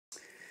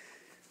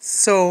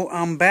So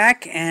I'm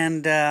back,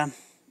 and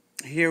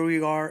here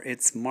we are.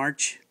 It's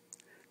March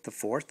the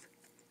 4th,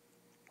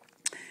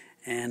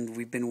 and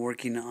we've been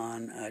working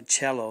on a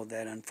cello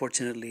that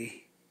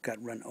unfortunately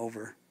got run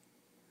over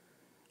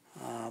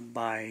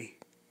by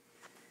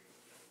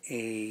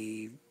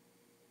a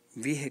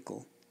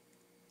vehicle,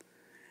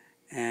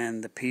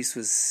 and the piece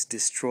was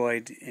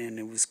destroyed, and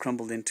it was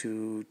crumbled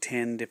into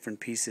 10 different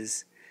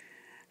pieces,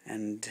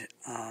 and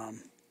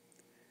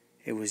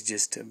it was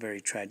just a very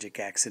tragic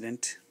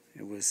accident.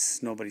 It was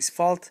nobody's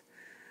fault,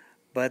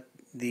 but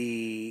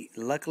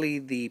luckily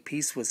the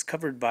piece was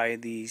covered by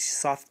the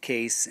soft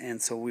case,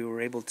 and so we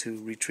were able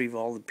to retrieve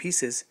all the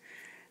pieces,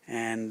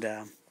 and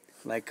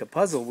like a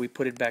puzzle, we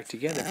put it back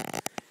together.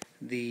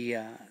 The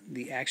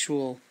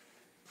actual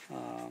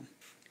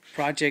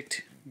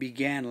project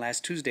began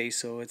last Tuesday,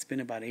 so it's been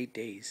about 8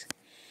 days.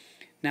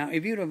 Now,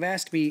 if you'd have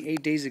asked me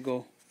 8 days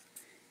ago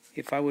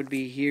if I would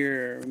be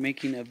here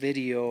making a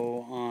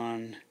video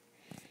on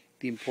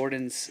the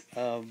importance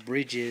of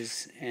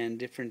bridges and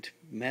different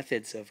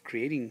methods of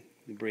creating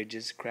the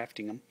bridges,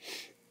 crafting them,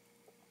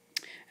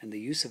 and the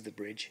use of the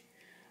bridge,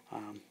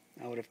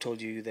 I would have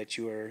told you that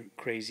you are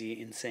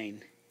crazy,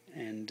 insane,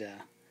 and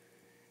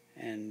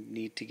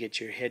need to get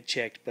your head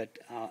checked. But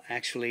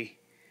actually,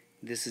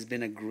 this has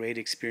been a great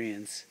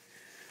experience.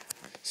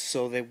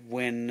 So that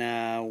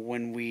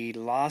when we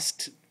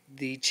lost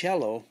the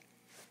cello,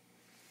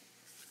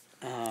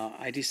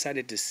 I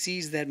decided to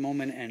seize that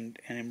moment and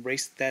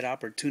embrace that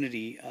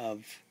opportunity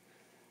of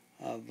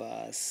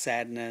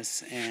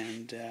sadness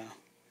and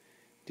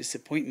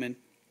disappointment,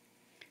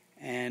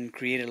 and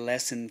create a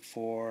lesson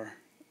for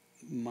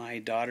my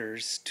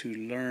daughters to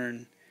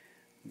learn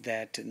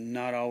that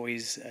not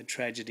always a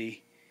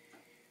tragedy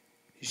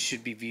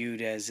should be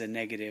viewed as a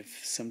negative.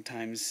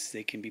 Sometimes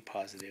they can be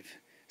positive,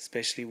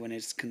 especially when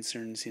it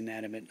concerns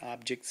inanimate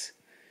objects,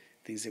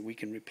 things that we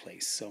can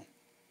replace. So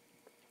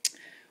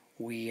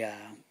we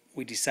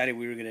decided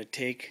we were going to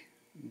take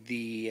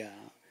the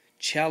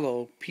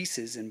cello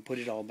pieces and put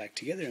it all back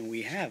together, and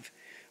we've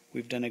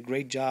done a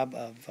great job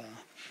of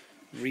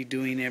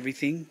redoing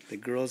everything. The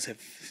girls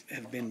have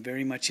been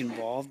very much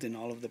involved in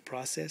all of the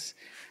process,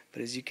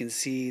 but as you can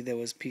see, there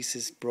was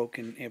pieces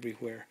broken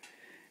everywhere,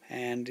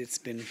 and it's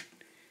been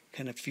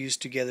kind of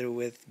fused together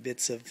with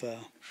bits of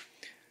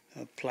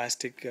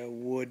plastic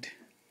wood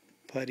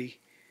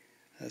putty,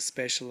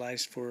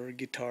 specialized for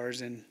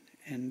guitars and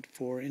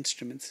for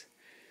instruments.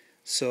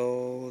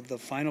 So the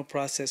final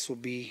process will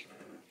be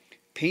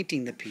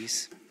painting the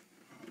piece.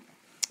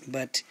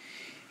 But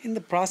in the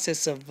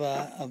process of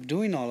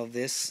doing all of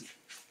this,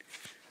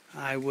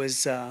 I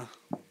was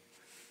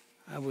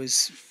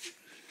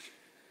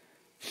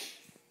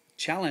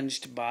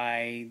challenged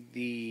by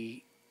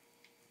the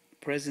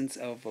presence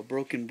of a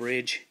broken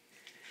bridge,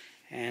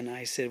 and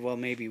I said, well,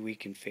 maybe we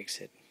can fix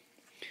it.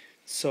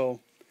 So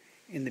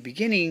in the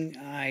beginning,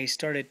 I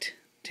started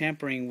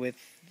tampering with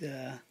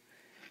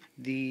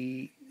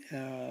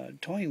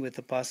toying with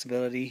the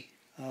possibility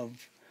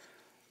of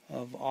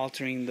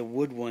altering the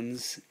wood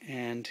ones,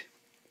 and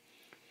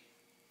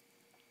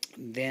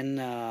then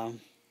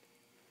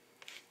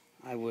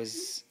I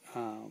was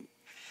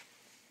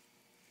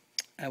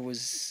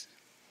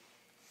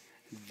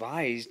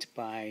advised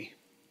by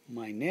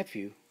my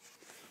nephew,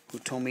 who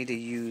told me to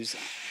use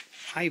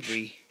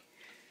ivory.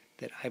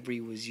 That ivory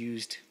was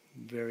used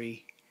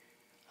very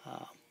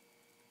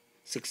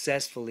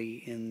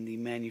successfully in the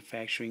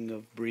manufacturing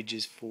of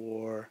bridges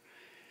for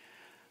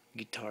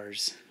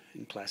guitars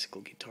and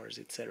classical guitars,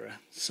 etc.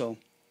 So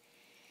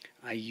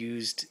I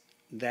used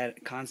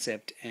that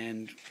concept,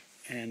 and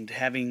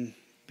having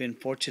been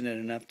fortunate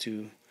enough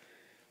to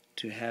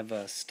have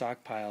a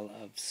stockpile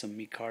of some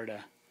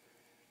micarta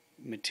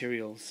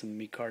material, some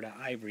micarta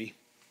ivory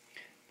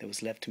that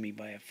was left to me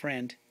by a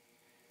friend,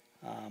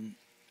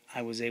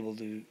 I was able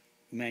to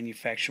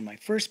manufacture my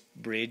first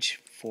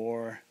bridge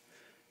for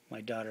my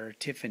daughter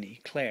Tiffany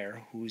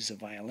Claire, who's a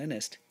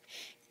violinist,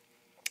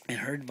 and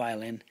her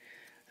violin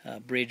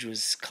bridge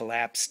was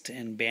collapsed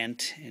and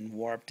bent and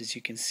warped, as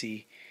you can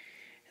see.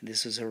 And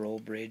this was her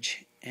old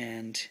bridge,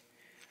 and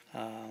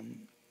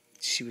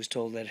she was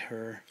told that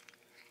her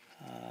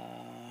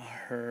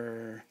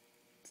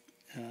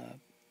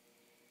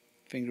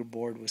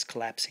fingerboard was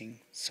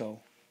collapsing.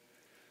 So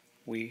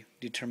we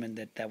determined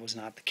that that was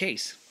not the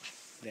case,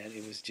 that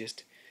it was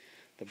just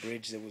the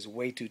bridge that was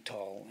way too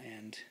tall,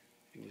 and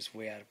it was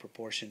way out of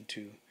proportion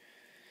to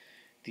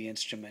the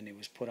instrument. It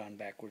was put on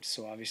backwards,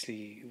 so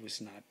obviously it was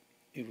not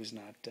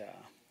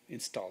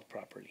installed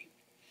properly.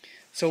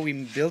 So we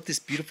built this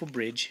beautiful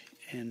bridge,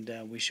 and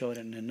we showed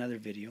it in another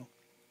video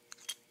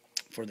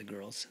for the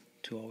girls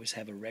to always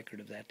have a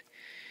record of that.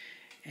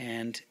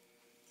 And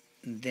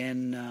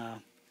then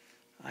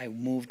I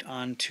moved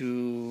on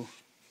to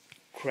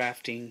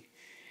crafting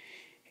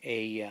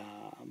a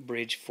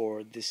bridge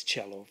for this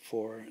cello,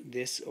 for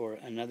this or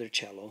another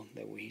cello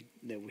that we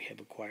have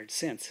acquired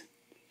since.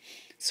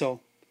 So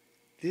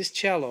this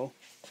cello,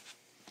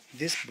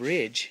 this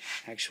bridge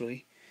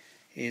actually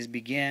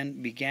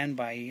began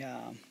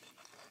by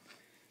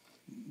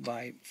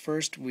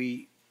first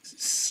we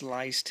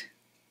sliced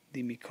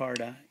the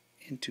micarta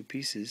into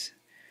pieces,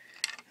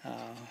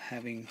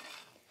 having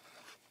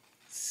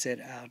set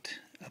out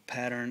a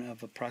pattern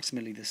of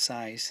approximately the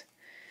size,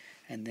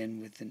 and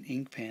then with an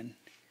ink pen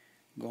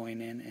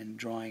going in and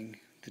drawing,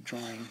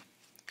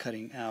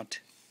 cutting out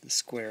the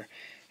square,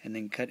 and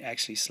then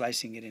actually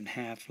slicing it in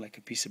half like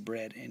a piece of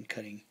bread and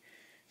cutting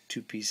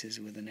two pieces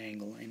with an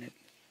angle in it.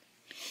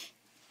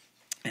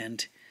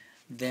 And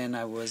then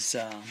I was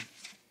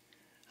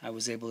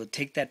able to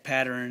take that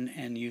pattern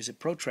and use a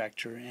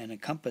protractor and a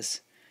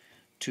compass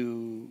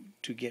to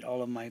get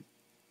all of my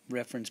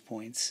reference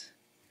points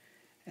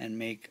and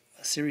make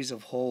a series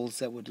of holes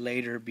that would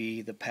later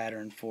be the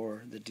pattern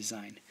for the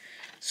design.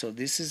 So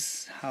this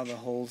is how the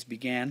holes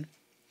began.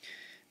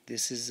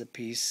 This is a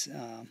piece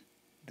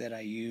that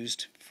I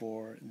used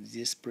for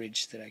this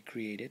bridge that I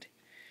created,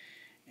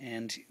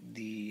 and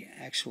the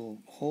actual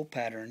hole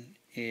pattern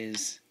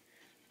is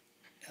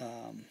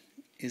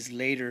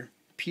later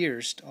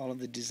pierced. All of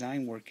the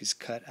design work is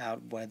cut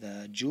out by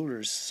the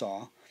jeweler's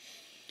saw,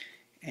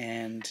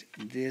 and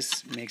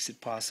this makes it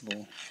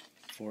possible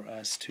for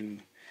us to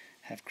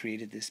have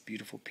created this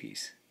beautiful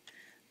piece.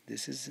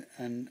 This is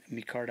an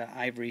micarta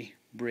ivory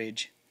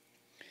bridge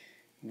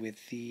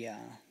with the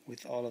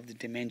with all of the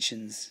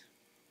dimensions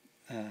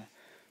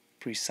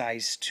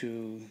precise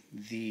to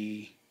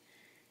the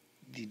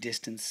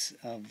distance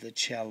of the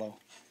cello,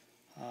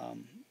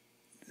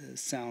 the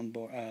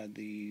soundboard,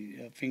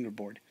 the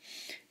fingerboard.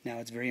 Now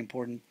it's very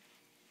important.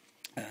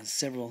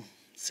 Several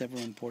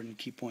important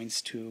key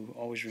points to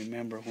always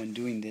remember when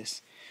doing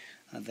this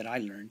that I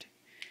learned.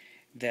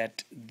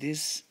 That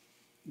this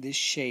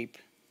shape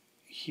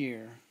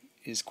here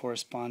is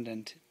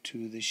correspondent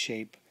to the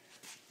shape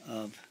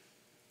of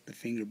the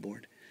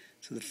fingerboard.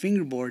 So the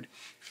fingerboard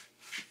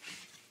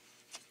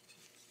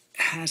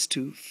has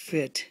to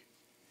fit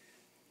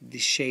the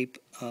shape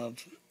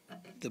of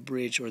the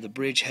bridge, or the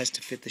bridge has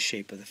to fit the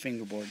shape of the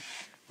fingerboard,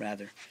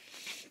 rather.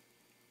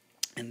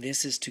 And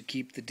this is to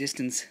keep the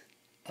distance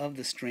of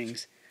the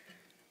strings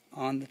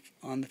on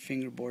the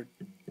fingerboard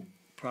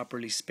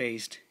properly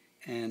spaced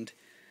and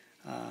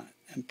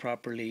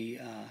properly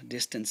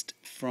distanced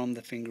from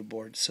the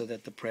fingerboard, so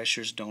that the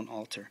pressures don't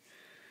alter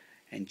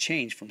and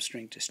change from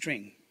string to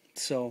string.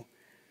 So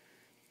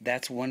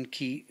that's one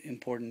key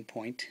important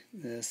point.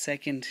 The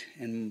second,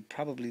 and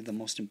probably the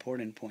most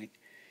important point,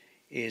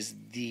 is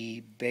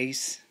the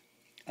base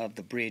of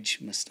the bridge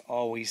must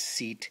always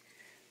seat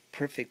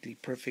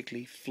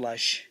perfectly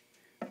flush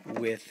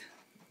with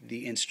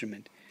the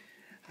instrument.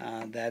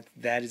 That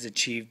is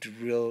achieved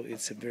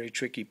it's a very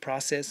tricky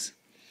process,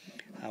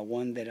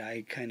 one that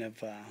I kind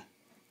of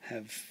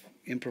have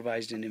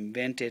improvised and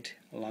invented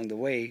along the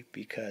way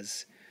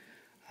because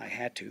I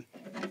had to,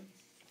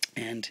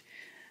 and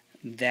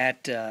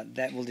that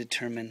will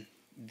determine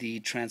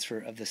the transfer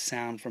of the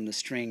sound from the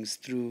strings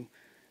through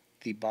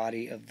the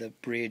body of the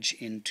bridge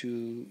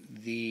into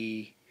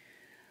the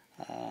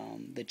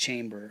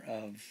chamber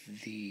of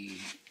the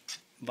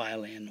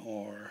violin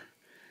or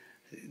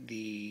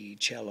the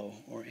cello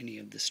or any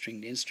of the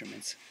stringed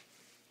instruments.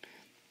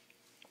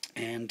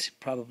 And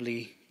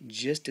probably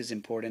just as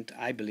important,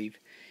 I believe,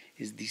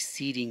 is the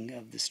seating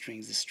of the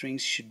strings. The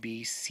strings should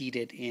be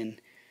seated in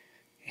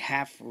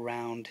half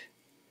round,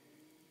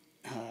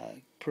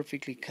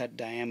 perfectly cut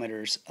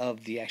diameters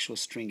of the actual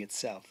string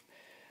itself,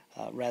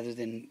 rather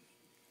than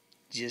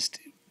just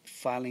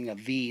filing a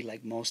V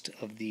like most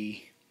of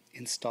the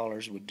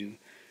installers would do.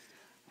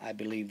 I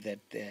believe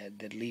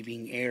that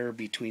leaving air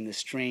between the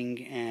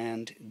string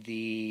and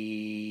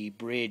the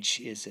bridge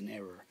is an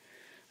error.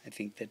 I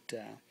think that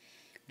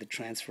the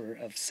transfer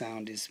of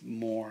sound is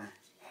more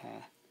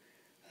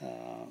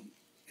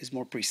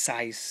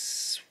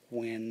precise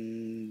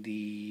when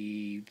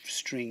the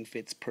string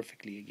fits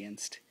perfectly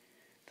against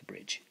the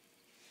bridge.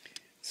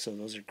 So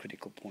those are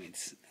critical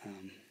points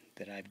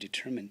that I've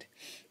determined.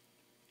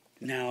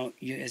 Now,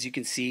 as you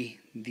can see,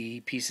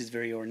 the piece is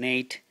very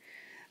ornate,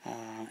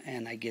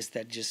 and I guess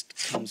that just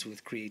comes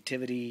with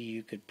creativity.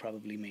 You could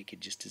probably make it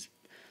just as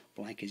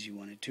blank as you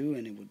wanted to,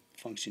 and it would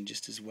function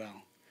just as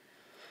well.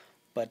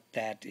 But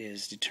that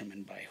is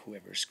determined by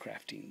whoever's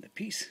crafting the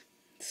piece.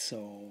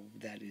 So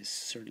that is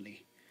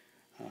certainly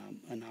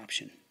an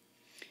option.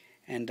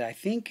 And I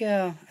think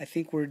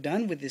we're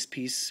done with this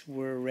piece.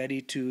 We're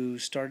ready to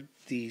start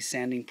the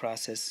sanding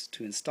process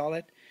to install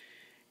it,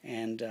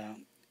 and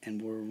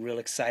we're real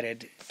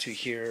excited to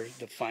hear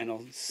the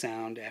final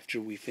sound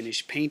after we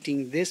finish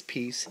painting this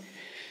piece.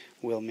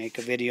 We'll make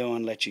a video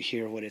and let you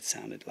hear what it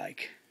sounded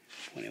like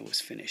when it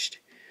was finished.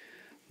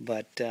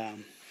 But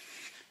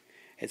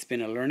it's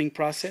been a learning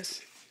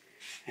process,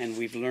 and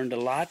we've learned a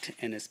lot,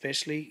 and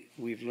especially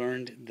we've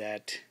learned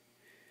that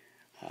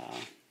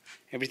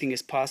everything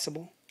is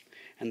possible,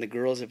 and the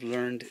girls have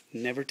learned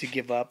never to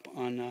give up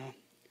on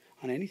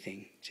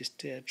anything.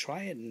 Just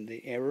try it, and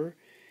the error.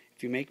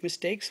 If you make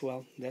mistakes,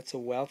 well, that's a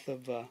wealth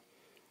of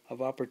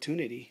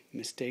opportunity.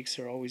 Mistakes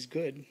are always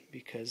good,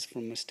 because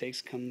from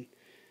mistakes come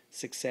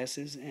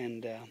successes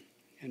and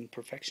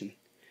perfection.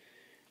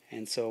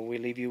 And so we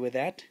leave you with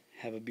that.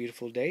 Have a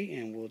beautiful day,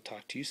 and we'll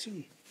talk to you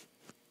soon.